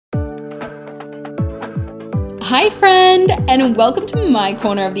Hi friend, and welcome to my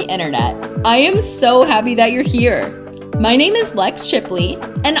corner of the internet. I am so happy that you're here. My name is Lex Shipley,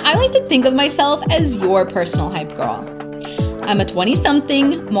 and I like to think of myself as your personal hype girl. I'm a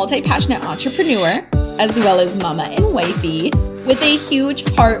 20-something, multi-passionate entrepreneur, as well as mama and wifey, with a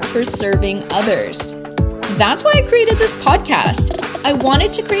huge heart for serving others. That's why I created this podcast. I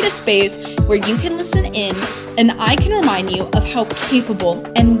wanted to create a space where you can listen in and I can remind you of how capable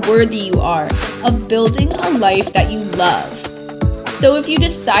and worthy you are of building a life that you love. So if you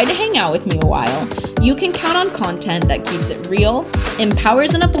decide to hang out with me a while, you can count on content that keeps it real,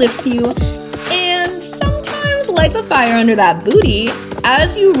 empowers and uplifts you, and sometimes lights a fire under that booty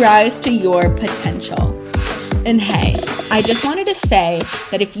as you rise to your potential. And hey, I just wanted to say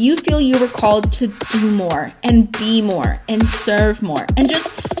that if you feel you were called to do more and be more and serve more and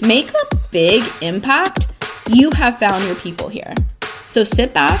just make a big impact, you have found your people here. So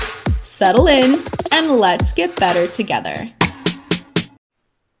sit back, settle in, and let's get better together.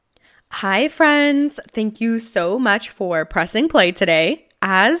 Hi friends, thank you so much for pressing play today.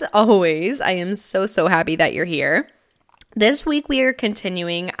 As always, I am so happy that you're here. This week, we are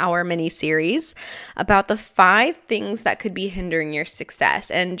continuing our mini-series about the 5 things that could be hindering your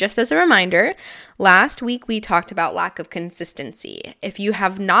success. And just as a reminder, last week we talked about lack of consistency. If you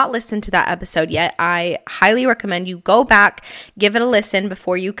have not listened to that episode yet, I highly recommend you go back, give it a listen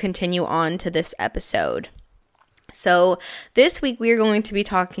before you continue on to this episode. So this week, we are going to be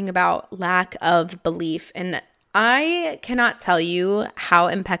talking about lack of belief, and I cannot tell you how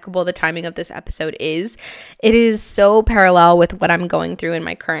impeccable the timing of this episode is. It is so parallel with what I'm going through in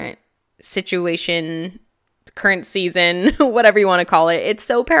my current situation, current season, whatever you want to call it. It's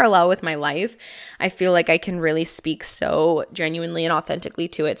so parallel with my life. I feel like I can really speak so genuinely and authentically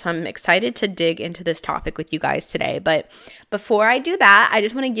to it. So I'm excited to dig into this topic with you guys today. But before I do that, I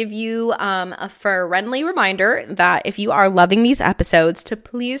just want to give you a friendly reminder that if you are loving these episodes, to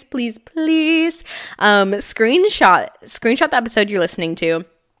please screenshot the episode you're listening to.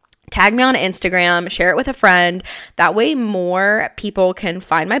 Tag me on Instagram, share it with a friend. That way more people can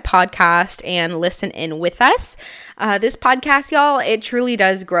find my podcast and listen in with us. This podcast, y'all, it truly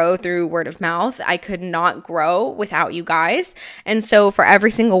does grow through word of mouth. I could not grow without you guys. And so for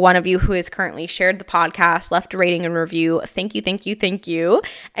every single one of you who has currently shared the podcast, left a rating and review, thank you.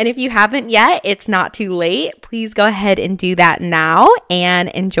 And if you haven't yet, it's not too late. Please go ahead and do that now and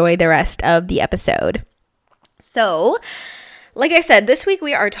enjoy the rest of the episode. So, like I said, this week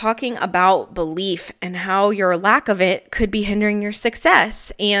we are talking about belief and how your lack of it could be hindering your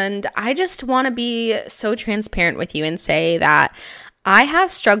success. And I just want to be so transparent with you and say that I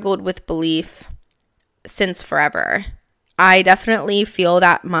have struggled with belief since forever. I definitely feel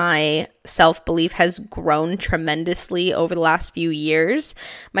that my self-belief has grown tremendously over the last few years.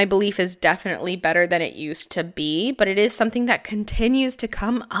 My belief is definitely better than it used to be, but it is something that continues to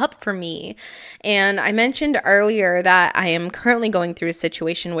come up for me. And I mentioned earlier that I am currently going through a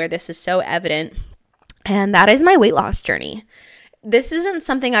situation where this is so evident, and that is my weight loss journey. This isn't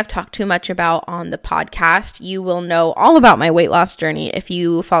something I've talked too much about on the podcast. You will know all about my weight loss journey if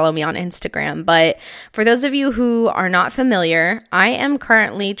you follow me on Instagram. But for those of you who are not familiar, I am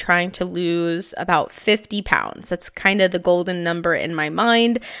currently trying to lose about 50 pounds. That's kind of the golden number in my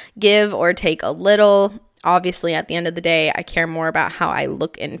mind, give or take a little. Obviously, at the end of the day, I care more about how I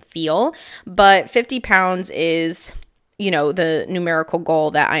look and feel. But 50 pounds is, the numerical goal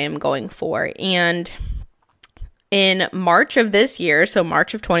that I am going for. And in March of this year, so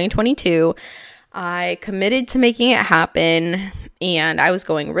March of 2022, I committed to making it happen, and I was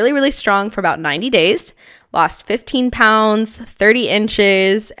going really strong for about 90 days, lost 15 pounds, 30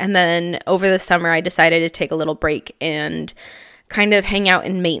 inches, and then over the summer, I decided to take a little break and kind of hang out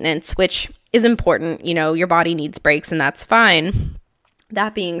in maintenance, which is important. Your body needs breaks, and that's fine.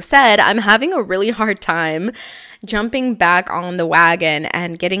 That being said, I'm having a really hard time jumping back on the wagon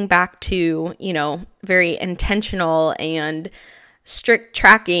and getting back to, very intentional and strict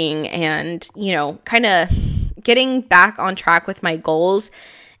tracking and, kind of getting back on track with my goals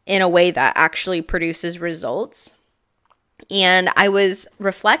in a way that actually produces results. And I was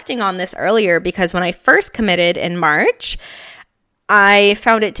reflecting on this earlier because when I first committed in March, I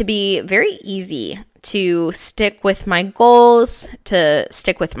found it to be very easy to stick with my goals, to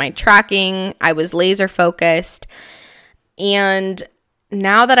stick with my tracking. I was laser focused. And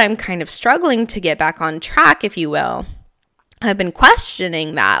now that I'm kind of struggling to get back on track, if you will, I've been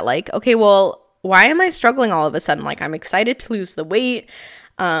questioning that. Like, okay, well, why am I struggling all of a sudden? Like, I'm excited to lose the weight.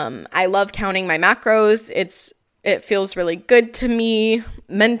 I love counting my macros. It feels really good to me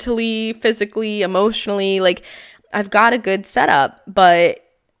mentally, physically, emotionally. Like, I've got a good setup, but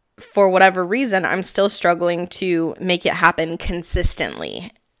for whatever reason, I'm still struggling to make it happen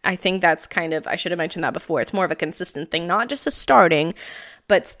consistently. I think that's I should have mentioned that before. It's more of a consistent thing, not just a starting,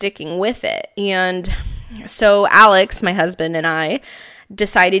 but sticking with it. And so Alex, my husband, and I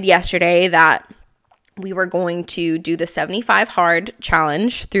decided yesterday that we were going to do the 75 hard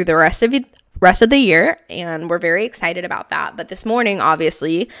challenge through the rest of the year, and we're very excited about that. But this morning,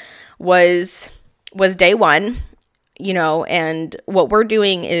 obviously, was day one, and what we're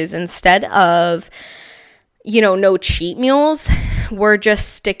doing is, instead of, no cheat meals, we're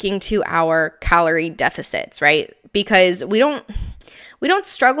just sticking to our calorie deficits, right? Because we don't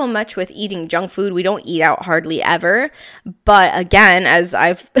struggle much with eating junk food. We don't eat out hardly ever. But again, as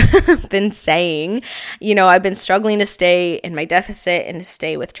I've been saying, I've been struggling to stay in my deficit and to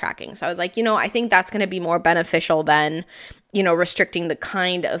stay with tracking. So I was like, I think that's going to be more beneficial than, restricting the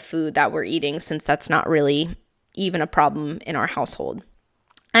kind of food that we're eating, since that's not really even a problem in our household.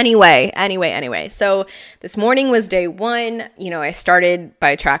 Anyway. So this morning was day one. I started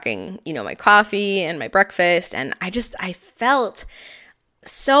by tracking, my coffee and my breakfast. And I felt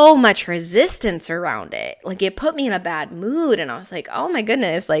so much resistance around it. Like, it put me in a bad mood, and I was like, oh my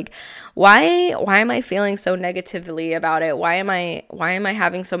goodness, like, why am I feeling so negatively about it? Why am I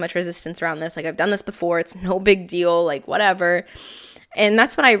having so much resistance around this? Like, I've done this before. It's no big deal, like, whatever. And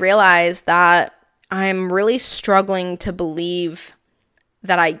that's when I realized that I'm really struggling to believe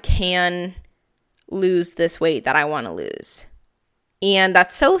that I can lose this weight that I want to lose. And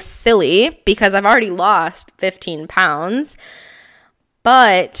that's so silly, because I've already lost 15 pounds.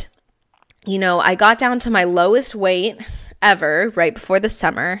 But, I got down to my lowest weight ever right before the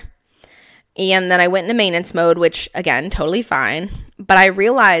summer. And then I went into maintenance mode, which, again, totally fine. But I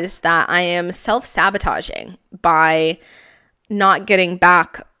realized that I am self-sabotaging by not getting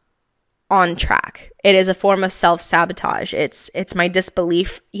back on track. It is a form of self-sabotage. It's my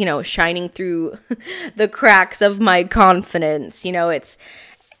disbelief, shining through the cracks of my confidence.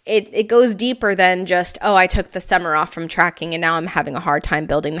 It goes deeper than just, I took the summer off from tracking and now I'm having a hard time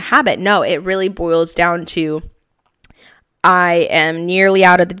building the habit. No, it really boils down to, I am nearly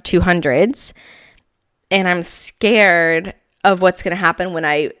out of the 200s, and I'm scared of what's going to happen when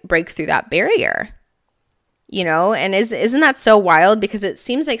I break through that barrier. And isn't that so wild? Because it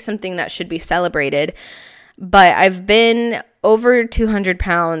seems like something that should be celebrated. But I've been over 200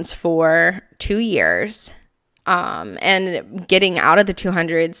 pounds for 2 years. And getting out of the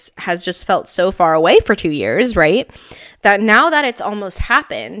 200s has just felt so far away for 2 years, right? That now that it's almost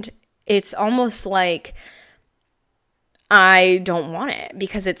happened, it's almost like I don't want it,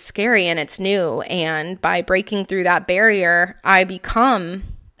 because it's scary and it's new. And by breaking through that barrier, I become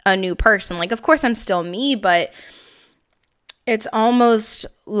a new person. Like, of course I'm still me, but it's almost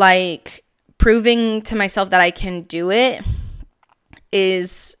like proving to myself that I can do it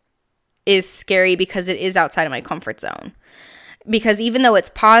is scary, because it is outside of my comfort zone. Because even though it's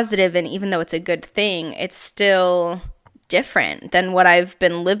positive and even though it's a good thing, it's still different than what I've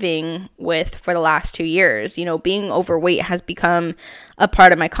been living with for the last 2 years. Being overweight has become a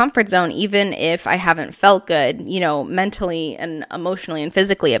part of my comfort zone, even if I haven't felt good, mentally and emotionally and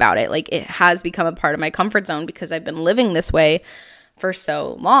physically about it. Like, it has become a part of my comfort zone because I've been living this way for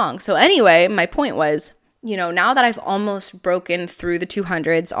so long. So anyway, my point was, now that I've almost broken through the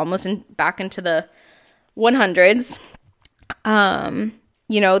 200s, almost back into the 100s,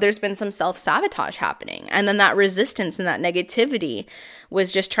 there's been some self-sabotage happening. And then that resistance and that negativity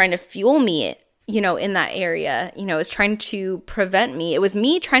was just trying to fuel me, in that area. It was trying to prevent me. It was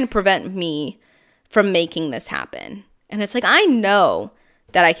me trying to prevent me from making this happen. And it's like, I know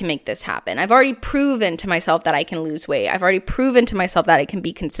that I can make this happen. I've already proven to myself that I can lose weight. I've already proven to myself that I can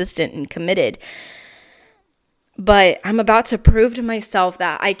be consistent and committed. But I'm about to prove to myself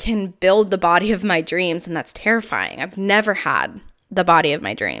that I can build the body of my dreams, and that's terrifying. I've never had the body of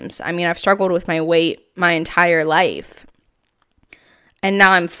my dreams. I mean, I've struggled with my weight my entire life. And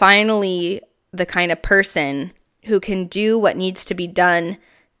now I'm finally the kind of person who can do what needs to be done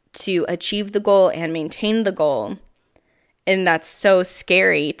to achieve the goal and maintain the goal. And that's so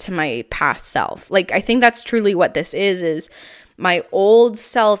scary to my past self. Like, I think that's truly what this is my old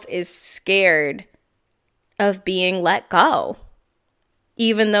self is scared of being let go,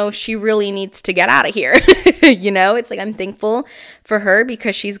 even though she really needs to get out of here. It's like, I'm thankful for her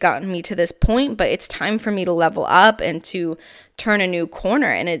because she's gotten me to this point, but it's time for me to level up and to turn a new corner.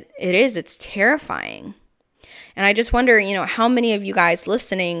 And it's terrifying. And I just wonder, how many of you guys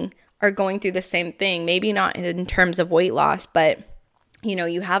listening are going through the same thing? Maybe not in terms of weight loss, but,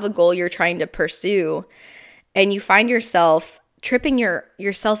 you have a goal you're trying to pursue and you find yourself tripping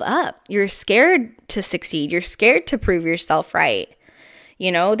yourself up. You're scared to succeed. You're scared to prove yourself right.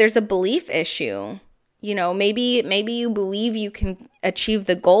 There's a belief issue. Maybe you believe you can achieve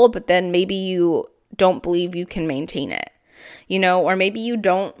the goal, but then maybe you don't believe you can maintain it. Or maybe you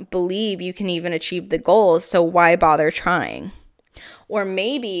don't believe you can even achieve the goal, so why bother trying? Or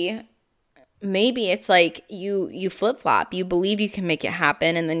maybe it's like you flip-flop. You believe you can make it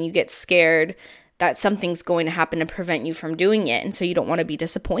happen, and then you get scared that something's going to happen to prevent you from doing it, and so you don't want to be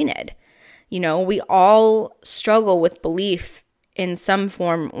disappointed. We all struggle with belief in some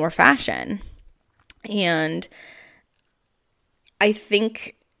form or fashion. And I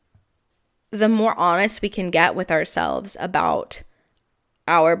think the more honest we can get with ourselves about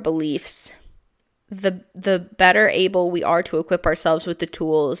our beliefs, the better able we are to equip ourselves with the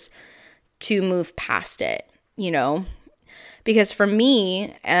tools to move past it, Because for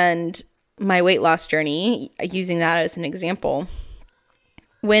me and my weight loss journey, using that as an example,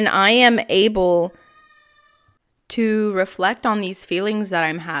 when I am able to reflect on these feelings that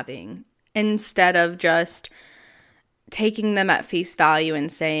I'm having, instead of just taking them at face value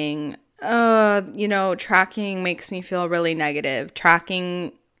and saying, tracking makes me feel really negative.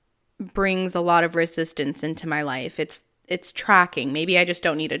 Tracking brings a lot of resistance into my life. It's tracking. Maybe I just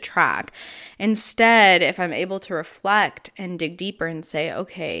don't need to track. Instead, if I'm able to reflect and dig deeper and say,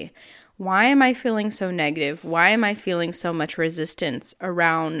 okay, why am I feeling so negative? Why am I feeling so much resistance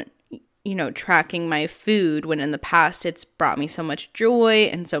around, tracking my food when in the past it's brought me so much joy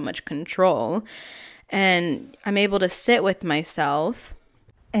and so much control? And I'm able to sit with myself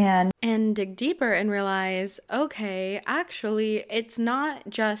and dig deeper and realize, okay, actually, it's not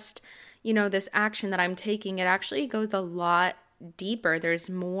just, this action that I'm taking. It actually goes a lot deeper. There's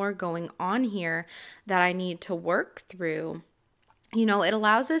more going on here that I need to work through. It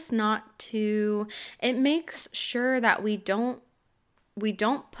allows us it makes sure that we don't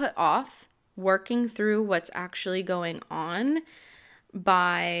put off working through what's actually going on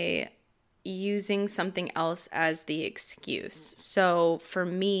by using something else as the excuse. So for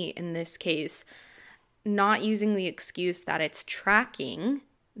me, in this case, not using the excuse that it's tracking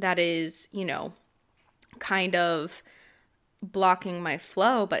that is, kind of blocking my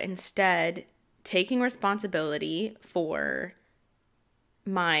flow, but instead taking responsibility for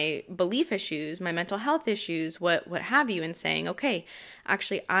my belief issues, my mental health issues, what have you, and saying, okay,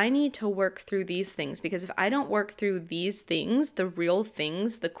 actually, I need to work through these things, because if I don't work through these things, the real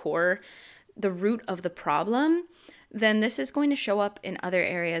things, the core, the root of the problem, then this is going to show up in other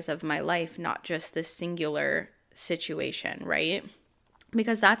areas of my life, not just this singular situation, right?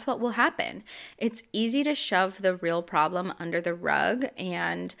 Because that's what will happen. It's easy to shove the real problem under the rug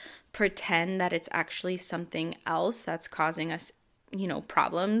and pretend that it's actually something else that's causing us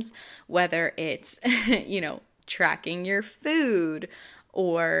problems, whether it's, tracking your food,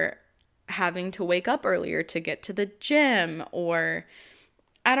 or having to wake up earlier to get to the gym, or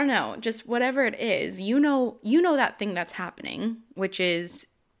I don't know, just whatever it is, that thing that's happening, which is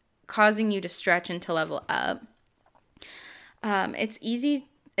causing you to stretch and to level up. It's easy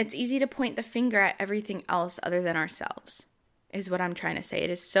to point the finger at everything else other than ourselves, is what I'm trying to say. It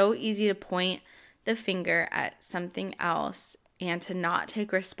is so easy to point the finger at something else and to not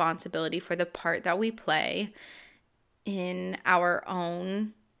take responsibility for the part that we play in our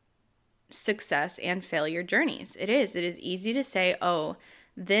own success and failure journeys. It is easy to say, oh,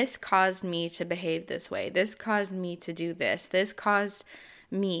 this caused me to behave this way. This caused me to do this. This caused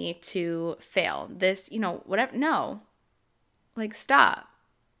me to fail. This, whatever. No, stop.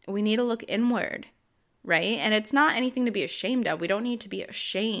 We need to look inward, right? And it's not anything to be ashamed of. We don't need to be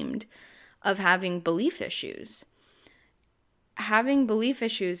ashamed of having belief issues. Having belief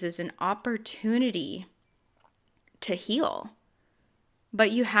issues is an opportunity to heal,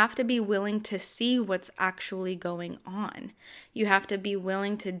 but you have to be willing to see what's actually going on. You have to be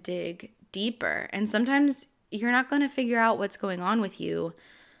willing to dig deeper. And sometimes you're not going to figure out what's going on with you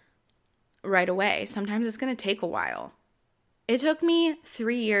right away. Sometimes it's going to take a while. It took me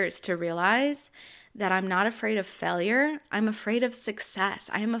 3 years to realize that I'm not afraid of failure. I'm afraid of success.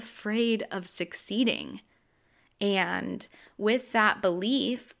 I am afraid of succeeding. And with that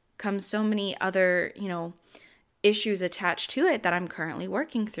belief comes so many other, issues attached to it that I'm currently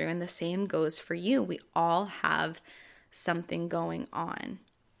working through. And the same goes for you. We all have something going on.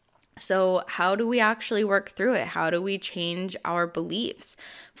 So how do we actually work through it? How do we change our beliefs?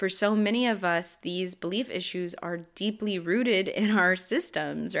 For so many of us, these belief issues are deeply rooted in our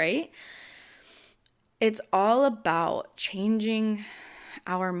systems, right? It's all about changing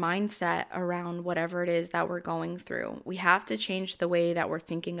our mindset around whatever it is that we're going through. We have to change the way that we're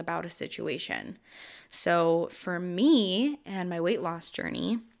thinking about a situation. So for me and my weight loss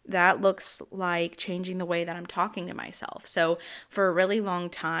journey, That looks like changing the way that I'm talking to myself. So for a really long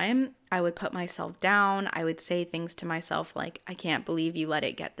time, I would put myself down. I would say things to myself like, I can't believe you let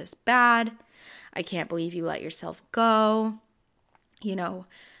it get this bad. I can't believe you let yourself go.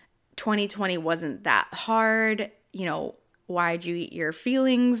 2020 wasn't that hard. Why'd you eat your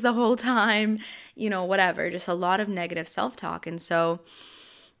feelings the whole time? Whatever. Just a lot of negative self-talk. And so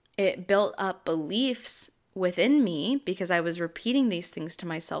it built up beliefs within me because I was repeating these things to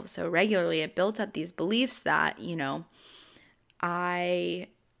myself so regularly. It built up these beliefs that,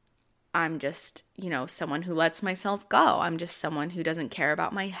 I'm just, someone who lets myself go. I'm just someone who doesn't care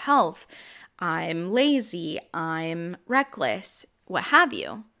about my health. I'm lazy. I'm reckless, what have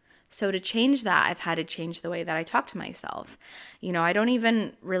you. So to change that, I've had to change the way that I talk to myself. I don't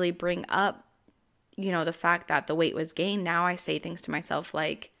even really bring up, the fact that the weight was gained. Now I say things to myself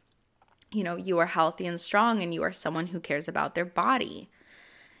like, you are healthy and strong, and you are someone who cares about their body.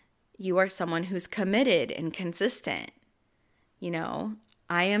 You are someone who's committed and consistent.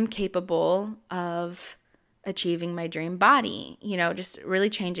 I am capable of achieving my dream body, just really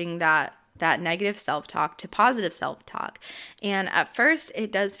changing that negative self-talk to positive self-talk. And at first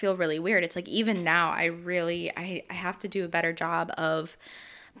it does feel really weird. It's like, even now I have to do a better job of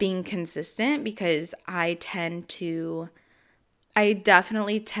being consistent because I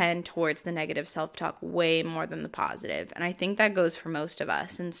definitely tend towards the negative self-talk way more than the positive. And I think that goes for most of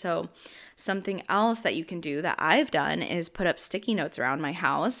us. And so something else that you can do that I've done is put up sticky notes around my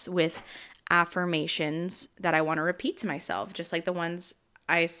house with affirmations that I want to repeat to myself, just like the ones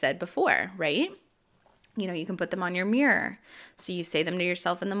I said before, right? You can put them on your mirror. So you say them to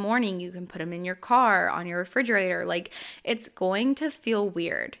yourself in the morning. You can put them in your car, on your refrigerator. Like, it's going to feel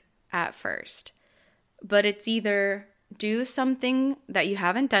weird at first, but it's either do something that you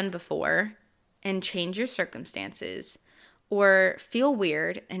haven't done before and change your circumstances, or feel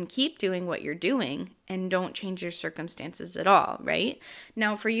weird and keep doing what you're doing and don't change your circumstances at all, right?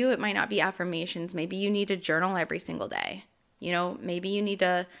 Now, for you, it might not be affirmations. Maybe you need to journal every single day. Maybe you need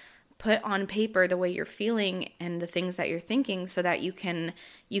to put on paper the way you're feeling and the things that you're thinking so that you can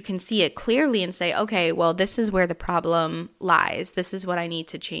see it clearly and say, okay, well, this is where the problem lies. This is what I need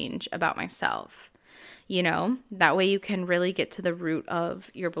to change about myself. That way you can really get to the root of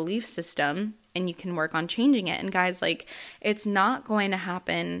your belief system and you can work on changing it. And guys, it's not going to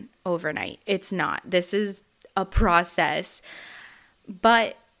happen overnight. It's not. This is a process,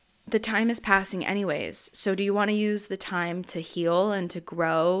 but the time is passing anyways. So do you want to use the time to heal and to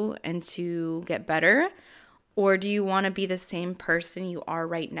grow and to get better? Or do you want to be the same person you are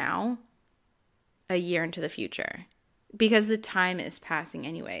right now a year into the future? Because the time is passing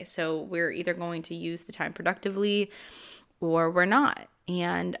anyway. So we're either going to use the time productively or we're not.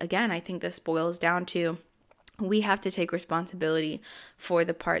 And again, I think this boils down to we have to take responsibility for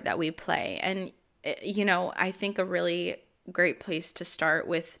the part that we play. And, I think a really great place to start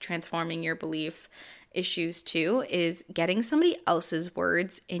with transforming your belief issues too is getting somebody else's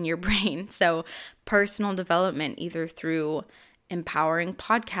words in your brain. So personal development, either through empowering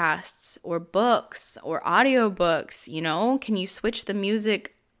podcasts or books or audiobooks, can you switch the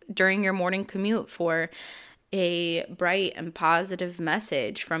music during your morning commute for a bright and positive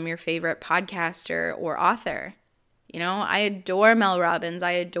message from your favorite podcaster or author? I adore Mel Robbins.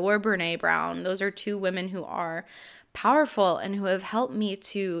 I adore Brene Brown. Those are two women who are powerful and who have helped me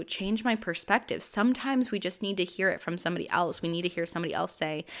to change my perspective. Sometimes we just need to hear it from somebody else. We need to hear somebody else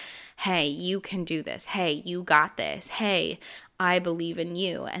say, hey, you can do this. Hey, you got this. Hey, I believe in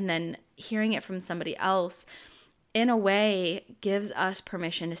you. And then hearing it from somebody else, in a way, gives us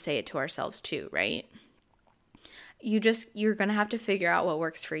permission to say it to ourselves too, right? You're going to have to figure out what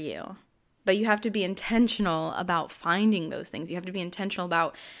works for you. But you have to be intentional about finding those things. You have to be intentional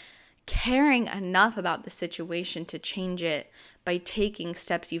about caring enough about the situation to change it by taking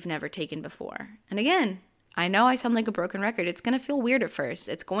steps you've never taken before. And again, I know I sound like a broken record. It's going to feel weird at first.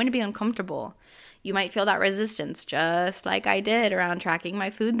 It's going to be uncomfortable. You might feel that resistance, just like I did around tracking my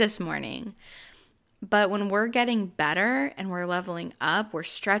food this morning. But when we're getting better and we're leveling up, we're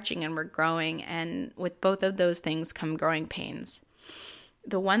stretching and we're growing. And with both of those things come growing pains.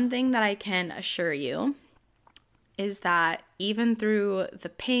 The one thing that I can assure you is that even through the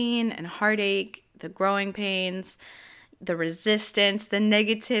pain and heartache, the growing pains, the resistance, the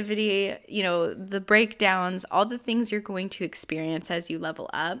negativity, the breakdowns, all the things you're going to experience as you level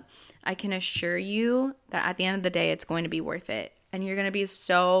up, I can assure you that at the end of the day, it's going to be worth it. And you're going to be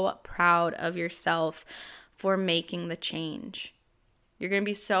so proud of yourself for making the change. You're going to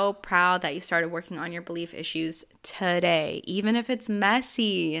be so proud that you started working on your belief issues today, even if it's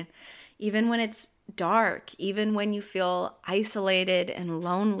messy, even when it's dark, even when you feel isolated and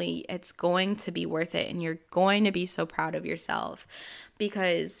lonely, it's going to be worth it. And you're going to be so proud of yourself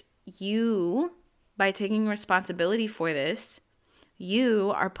because you, by taking responsibility for this,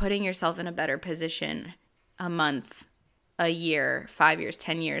 you are putting yourself in a better position a month, a year, 5 years,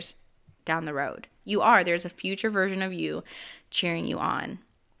 10 years down the road. You are. There's a future version of you cheering you on.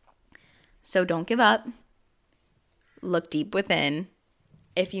 So don't give up. Look deep within.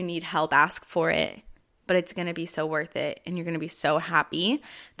 If you need help, ask for it. But it's going to be so worth it. And you're going to be so happy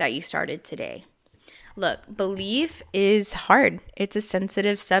that you started today. Look, belief is hard. It's a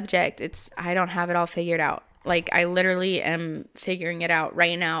sensitive subject. I don't have it all figured out. Like, I literally am figuring it out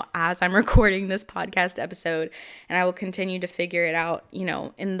right now as I'm recording this podcast episode. And I will continue to figure it out,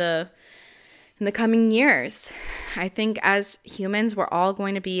 in the coming years. I think as humans, we're all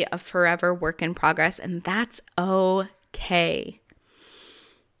going to be a forever work in progress, and that's okay.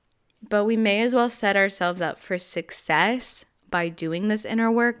 But we may as well set ourselves up for success by doing this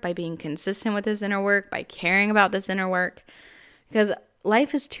inner work, by being consistent with this inner work, by caring about this inner work, because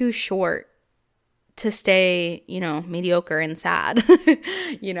life is too short to stay, mediocre and sad.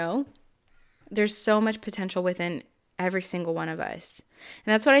 There's so much potential within every single one of us.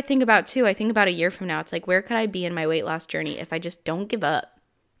 And that's what I think about too. I think about a year from now. It's like, where could I be in my weight loss journey if I just don't give up?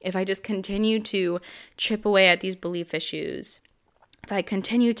 If I just continue to chip away at these belief issues? If I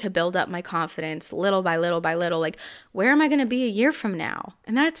continue to build up my confidence little by little by little, like, where am I going to be a year from now?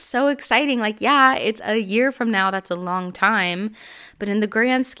 And that's so exciting. Like, yeah, it's a year from now. That's a long time. But in the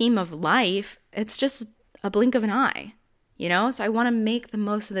grand scheme of life, it's just a blink of an eye. So I want to make the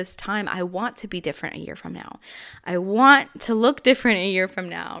most of this time. I want to be different a year from now. I want to look different a year from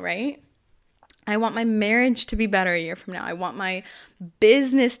now, right? I want my marriage to be better a year from now. I want my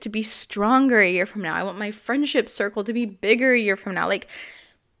business to be stronger a year from now. I want my friendship circle to be bigger a year from now. Like,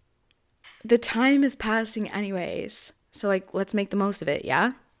 the time is passing anyways. So, let's make the most of it,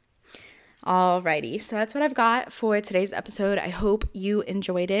 yeah? Alrighty, so that's what I've got for today's episode. I hope you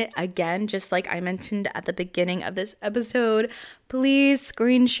enjoyed it. Again, just like I mentioned at the beginning of this episode, please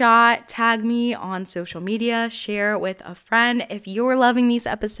screenshot, tag me on social media, share with a friend. If you're loving these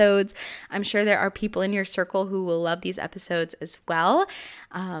episodes, I'm sure there are people in your circle who will love these episodes as well.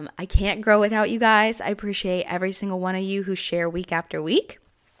 I can't grow without you guys. I appreciate every single one of you who share week after week,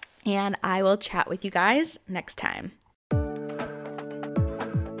 and I will chat with you guys next time.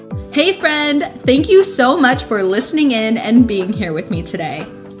 Hey friend, thank you so much for listening in and being here with me today.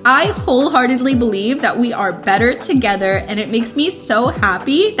 I wholeheartedly believe that we are better together, and it makes me so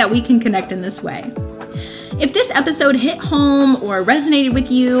happy that we can connect in this way. If this episode hit home or resonated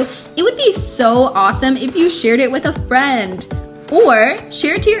with you, it would be so awesome if you shared it with a friend, or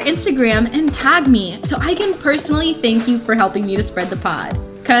share it to your Instagram and tag me so I can personally thank you for helping me to spread the pod,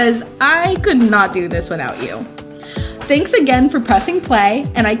 because I could not do this without you. Thanks again for pressing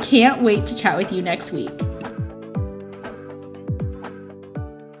play, and I can't wait to chat with you next week.